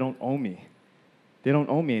anymore. They don't owe me. They don't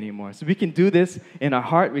owe me anymore. So we can do this in our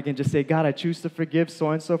heart. We can just say, God, I choose to forgive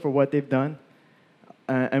so-and-so for what they've done.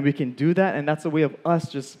 And we can do that, and that's a way of us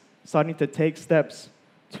just starting to take steps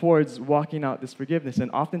towards walking out this forgiveness.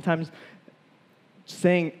 And oftentimes,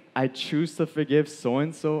 saying, I choose to forgive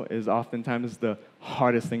so-and-so is oftentimes the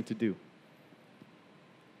hardest thing to do.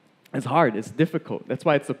 It's hard. It's difficult. That's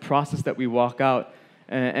why it's a process that we walk out.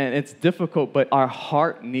 And it's difficult, but our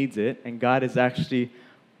heart needs it, and God is actually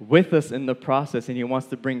with us in the process, and He wants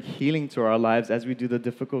to bring healing to our lives as we do the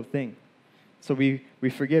difficult thing. So we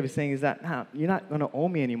forgive. He's saying is that, nah, you're not going to owe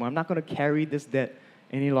me anymore. I'm not going to carry this debt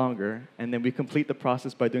any longer. And then we complete the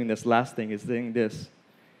process by doing this last thing, is saying this.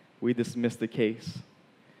 We dismiss the case.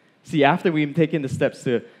 See, after we've taken the steps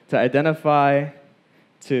to identify,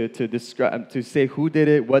 to describe, to say who did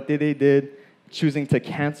it, what they did, choosing to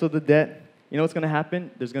cancel the debt, you know what's going to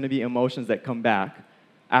happen? There's going to be emotions that come back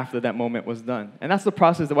after that moment was done. And that's the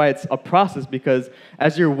process, why it's a process, because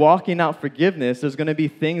as you're walking out forgiveness, there's going to be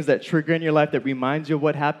things that trigger in your life that reminds you of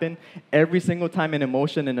what happened. Every single time an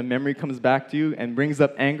emotion and a memory comes back to you and brings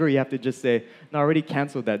up anger, you have to just say, no, I already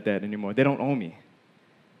canceled that debt anymore. They don't owe me.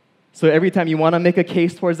 So every time you want to make a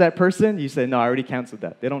case towards that person, you say, no, I already canceled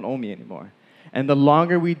that. They don't owe me anymore. And the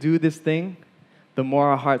longer we do this thing, the more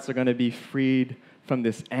our hearts are going to be freed from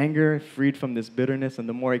this anger, freed from this bitterness, and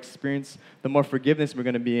the more forgiveness we're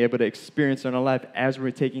going to be able to experience in our life as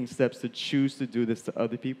we're taking steps to choose to do this to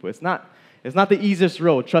other people. It's not the easiest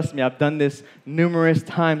road. Trust me, I've done this numerous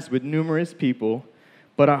times with numerous people,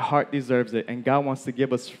 but our heart deserves it, and God wants to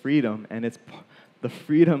give us freedom, and the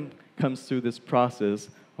freedom comes through this process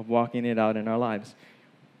of walking it out in our lives.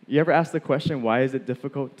 You ever ask the question, why is it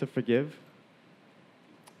difficult to forgive?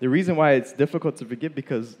 The reason why it's difficult to forgive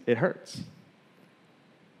because it hurts.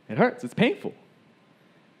 It hurts. It's painful.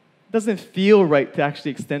 It doesn't feel right to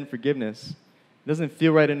actually extend forgiveness. It doesn't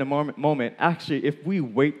feel right in the moment. Actually, if we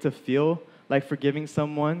wait to feel like forgiving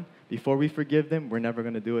someone before we forgive them, we're never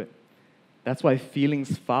going to do it. That's why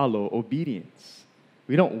feelings follow obedience.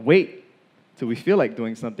 We don't wait till we feel like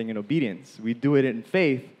doing something in obedience. We do it in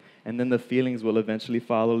faith, and then the feelings will eventually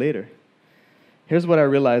follow later. Here's what I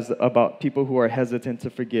realized about people who are hesitant to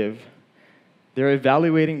forgive. They're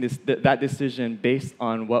evaluating that decision based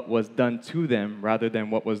on what was done to them rather than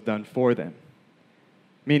what was done for them.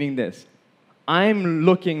 Meaning this,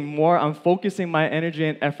 I'm focusing my energy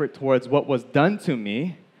and effort towards what was done to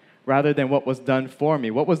me rather than what was done for me.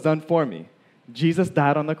 What was done for me? Jesus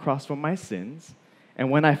died on the cross for my sins. And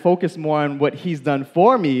when I focus more on what He's done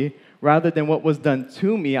for me rather than what was done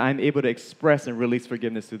to me, I'm able to express and release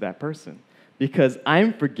forgiveness to that person. Because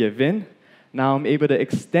I'm forgiven, now I'm able to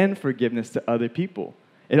extend forgiveness to other people.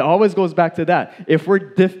 It always goes back to that. If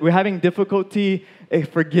we're having difficulty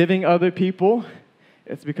forgiving other people,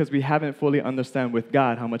 it's because we haven't fully understand with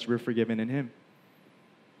God how much we're forgiven in Him.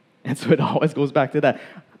 And so it always goes back to that.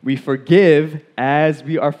 We forgive as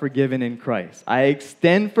we are forgiven in Christ. I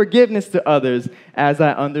extend forgiveness to others as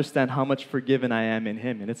I understand how much forgiven I am in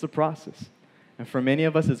Him. And it's a process. And for many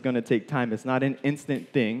of us, it's going to take time. It's not an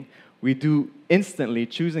instant thing. We do instantly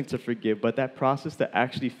choosing to forgive, but that process to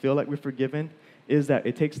actually feel like we're forgiven is that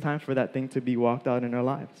it takes time for that thing to be walked out in our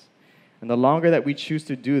lives. And the longer that we choose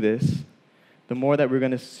to do this, the more that we're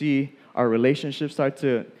going to see our relationships start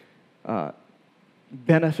to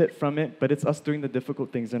benefit from it, but it's us doing the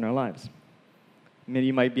difficult things in our lives. Many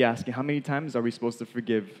you might be asking, how many times are we supposed to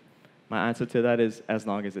forgive? My answer to that is as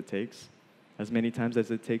long as it takes. As many times as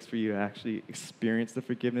it takes for you to actually experience the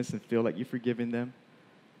forgiveness and feel like you've forgiven them.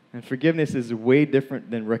 And forgiveness is way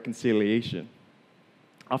different than reconciliation.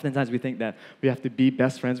 Oftentimes we think that we have to be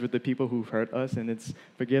best friends with the people who've hurt us, and it's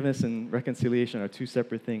forgiveness and reconciliation are two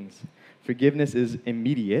separate things. Forgiveness is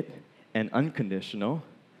immediate and unconditional.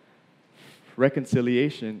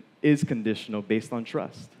 Reconciliation is conditional based on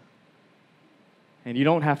trust. And you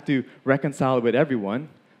don't have to reconcile with everyone,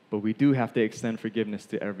 but we do have to extend forgiveness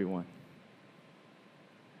to everyone.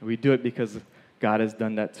 And we do it because God has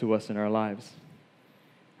done that to us in our lives.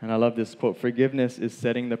 And I love this quote, forgiveness is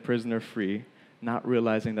setting the prisoner free, not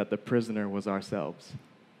realizing that the prisoner was ourselves.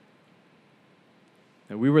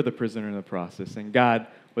 That we were the prisoner in the process, and God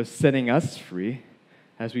was setting us free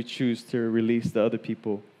as we choose to release the other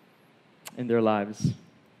people in their lives.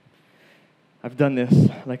 I've done this,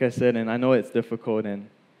 like I said, and I know it's difficult, and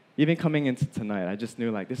even coming into tonight, I just knew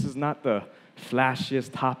like this is not the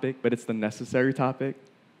flashiest topic, but it's the necessary topic.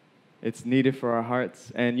 It's needed for our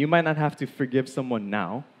hearts, and you might not have to forgive someone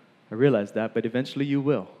now. I realize that, but eventually you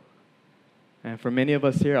will. And for many of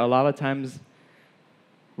us here, a lot of times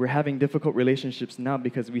we're having difficult relationships now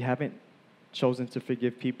because we haven't chosen to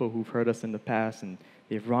forgive people who've hurt us in the past and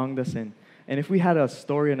they've wronged us. And if we had a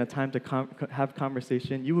story and a time to have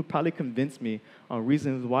conversation, you would probably convince me on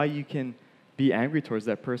reasons why you can be angry towards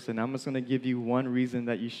that person. I'm just going to give you one reason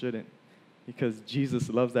that you shouldn't, because Jesus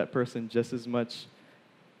loves that person just as much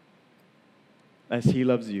as He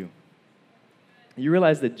loves you. You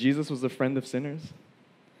realize that Jesus was a friend of sinners?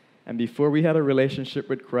 And before we had a relationship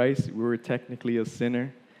with Christ, we were technically a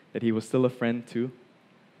sinner, that He was still a friend too,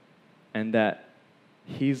 and that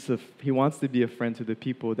He wants to be a friend to the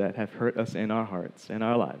people that have hurt us in our hearts, in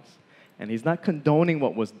our lives. And he's not condoning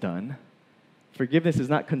what was done. Forgiveness is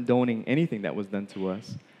not condoning anything that was done to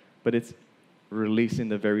us, but it's releasing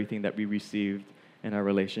the very thing that we received in our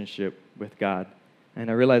relationship with God. And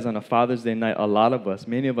I realize on a Father's Day night, a lot of us,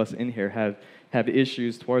 many of us in here have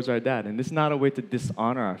issues towards our dad. And this is not a way to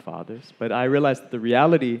dishonor our fathers, but I realize that the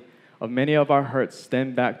reality of many of our hurts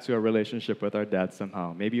stem back to a relationship with our dad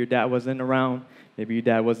somehow. Maybe your dad wasn't around, maybe your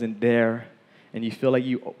dad wasn't there, and you feel like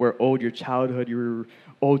you were owed your childhood, you were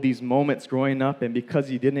owed these moments growing up, and because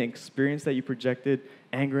you didn't experience that, you projected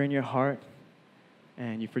anger in your heart,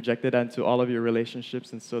 and you projected that into all of your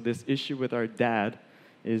relationships. And so this issue with our dad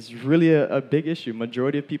is really a big issue.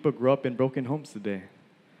 Majority of people grow up in broken homes today.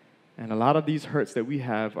 And a lot of these hurts that we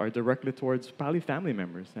have are directly towards probably family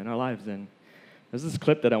members in our lives. And there's this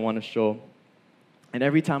clip that I want to show. And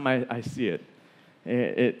every time I see it,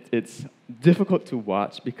 it's difficult to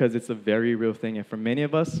watch because it's a very real thing. And for many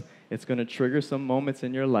of us, it's going to trigger some moments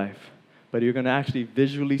in your life. But you're going to actually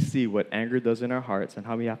visually see what anger does in our hearts and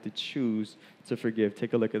how we have to choose to forgive.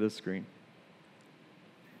 Take a look at the screen.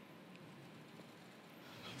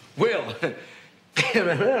 Will,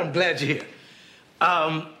 I'm glad you're here.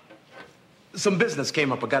 Some business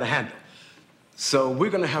came up I got to handle. So we're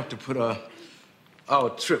going to have to put our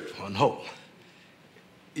trip on hold.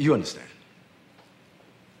 You understand?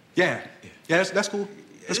 Yeah, that's cool.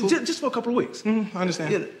 That's cool. Just for a couple of weeks. I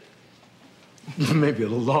understand. Yeah. Maybe a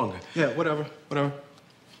little longer. Yeah, whatever.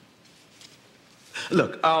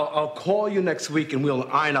 Look, I'll call you next week and we'll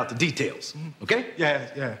iron out the details, okay?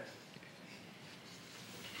 Yeah.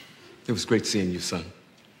 It was great seeing you, son.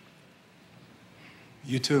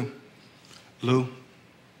 You too, Lou.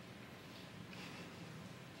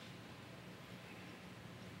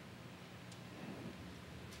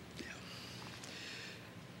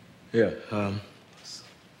 Yeah,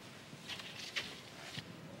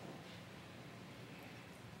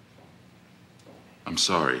 I'm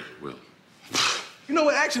sorry, Will. You know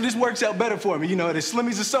what? Actually, this works out better for me. You know, the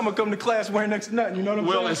slimmies of summer come to class wearing next to nothing. You know what I'm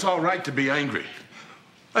saying? Well, it's all right to be angry.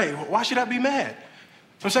 Hey, why should I be mad?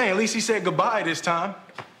 I'm saying at least he said goodbye this time.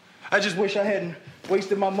 I just wish I hadn't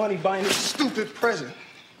wasted my money buying this stupid present.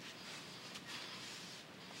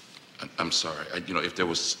 I'm sorry. If there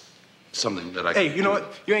was something that I Hey, could you know do.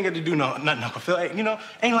 what? You ain't got to do nothing, Uncle Phil. Hey,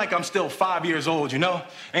 ain't like I'm still 5 years old, you know?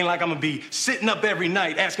 Ain't like I'm gonna be sitting up every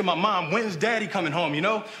night asking my mom, when's Daddy coming home, you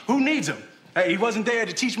know? Who needs him? Hey, he wasn't there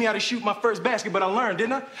to teach me how to shoot my first basket, but I learned,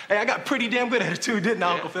 didn't I? Hey, I got pretty damn good at it too, didn't I,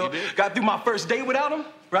 Yeah, Uncle Phil? you did. Got through my first day without him,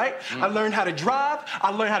 right? I learned how to drive,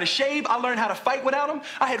 I learned how to shave, I learned how to fight without him.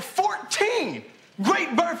 I had 14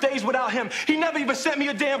 great birthdays without him. He never even sent me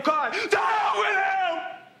a damn card. To hell with him!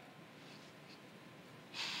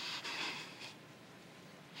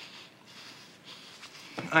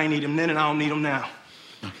 I ain't need him then and I don't need him now.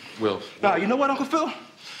 Will. Now, you know what, Uncle Phil? I'm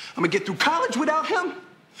gonna get through college without him.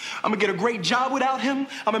 I'm gonna get a great job without him.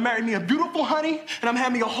 I'm gonna marry me a beautiful honey, and I'm gonna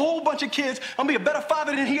have me a whole bunch of kids. I'm gonna be a better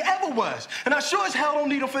father than he ever was. And I sure as hell don't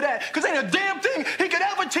need him for that, because ain't a damn thing he could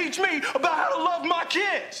ever teach me about how to love my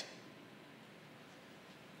kids.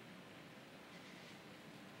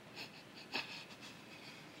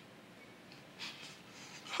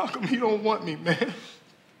 How come he don't want me, man?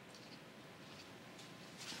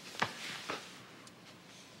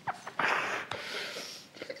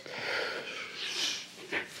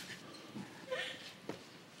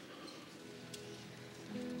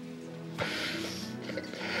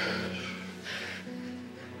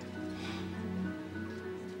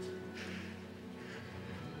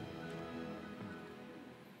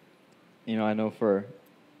 I know for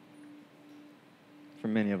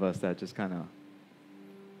many of us that just kind of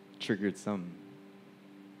triggered some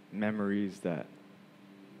memories that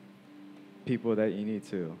people that you need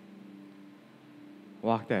to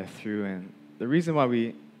walk that through. And the reason why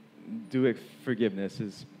we do forgiveness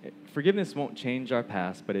is forgiveness won't change our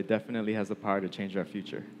past, but it definitely has the power to change our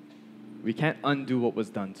future. We can't undo what was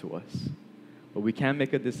done to us, but we can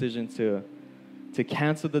make a decision to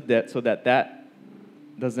cancel the debt so that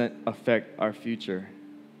doesn't affect our future.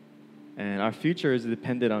 And our future is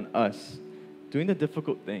dependent on us doing the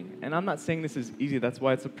difficult thing. And I'm not saying this is easy. That's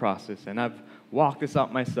why it's a process. And I've walked this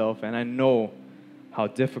out myself, and I know how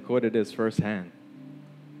difficult it is firsthand.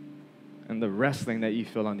 And the wrestling that you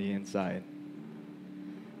feel on the inside.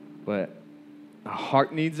 But our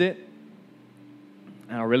heart needs it,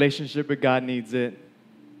 and our relationship with God needs it.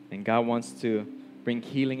 And God wants to bring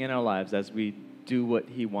healing in our lives as we do what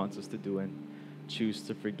He wants us to do and choose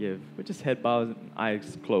to forgive. With just head bowed and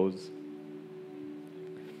eyes closed.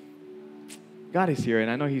 God is here,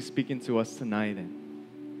 and I know He's speaking to us tonight.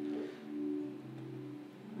 And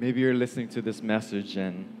Maybe you're listening to this message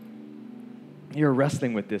and you're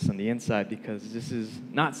wrestling with this on the inside because this is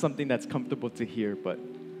not something that's comfortable to hear, but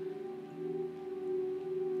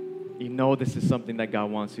you know this is something that God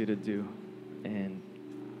wants you to do. And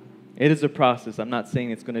it is a process. I'm not saying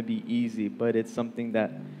it's going to be easy, but it's something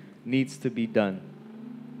that needs to be done.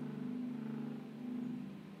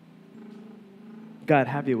 God,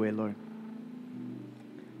 have your way, Lord.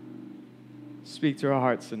 Speak to our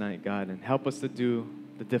hearts tonight, God, and help us to do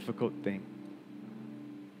the difficult thing.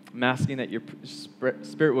 I'm asking that your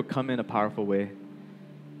Spirit would come in a powerful way.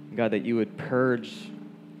 God, that you would purge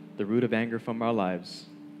the root of anger from our lives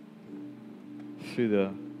through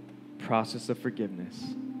the process of forgiveness.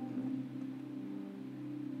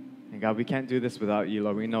 And God, we can't do this without you,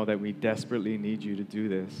 Lord. We know that we desperately need you to do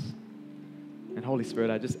this. And Holy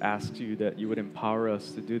Spirit, I just ask you that you would empower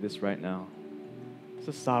us to do this right now. It's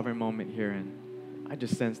a sovereign moment here, and I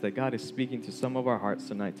just sense that God is speaking to some of our hearts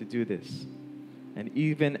tonight to do this. And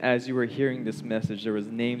even as you were hearing this message, there was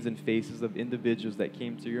names and faces of individuals that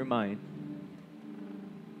came to your mind.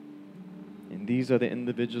 And these are the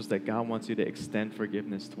individuals that God wants you to extend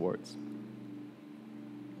forgiveness towards.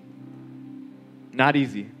 Not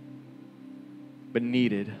easy, but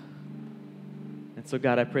needed. And so,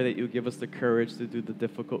 God, I pray that you give us the courage to do the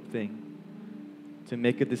difficult thing, to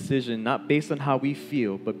make a decision, not based on how we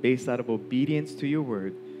feel, but based out of obedience to your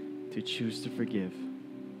word, to choose to forgive.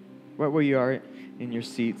 Right where you are in your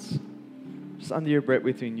seats, just under your breath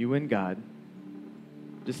between you and God,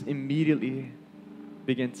 just immediately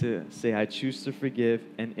begin to say, I choose to forgive,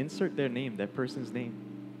 and insert their name, that person's name.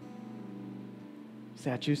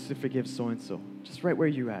 Say, I choose to forgive so-and-so, just right where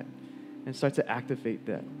you're at, and start to activate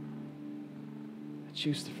that. I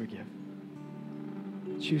choose to forgive.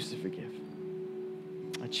 I choose to forgive.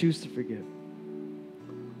 I choose to forgive.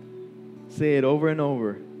 Say it over and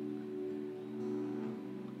over.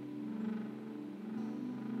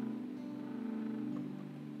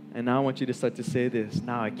 And now I want you to start to say this.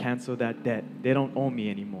 Now I cancel that debt. They don't owe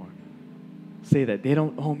me anymore. Say that. They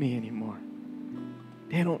don't owe me anymore.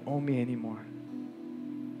 They don't owe me anymore.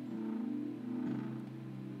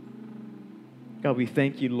 God, we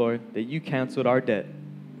thank you, Lord, that you canceled our debt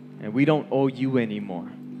and we don't owe you anymore.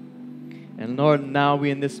 And Lord, now we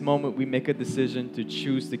in this moment, we make a decision to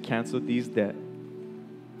choose to cancel these debts.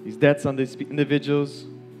 These debts on these individuals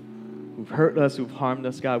who've hurt us, who've harmed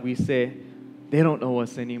us, God, we say, they don't owe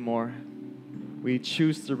us anymore. We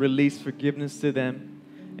choose to release forgiveness to them.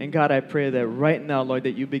 And God, I pray that right now, Lord,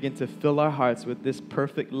 that you begin to fill our hearts with this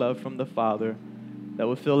perfect love from the Father that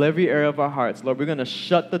will fill every area of our hearts. Lord, we're going to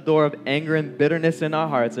shut the door of anger and bitterness in our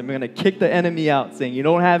hearts, and we're going to kick the enemy out, saying, you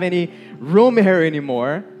don't have any room here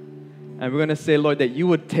anymore. And we're going to say, Lord, that you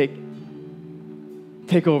would take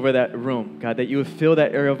over that room, God, that you would fill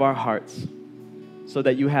that area of our hearts so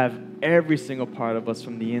that you have every single part of us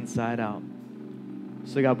from the inside out.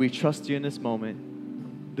 So, God, we trust you in this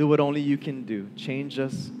moment. Do what only you can do. Change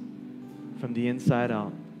us from the inside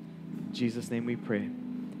out. In Jesus' name we pray.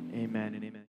 Amen and amen.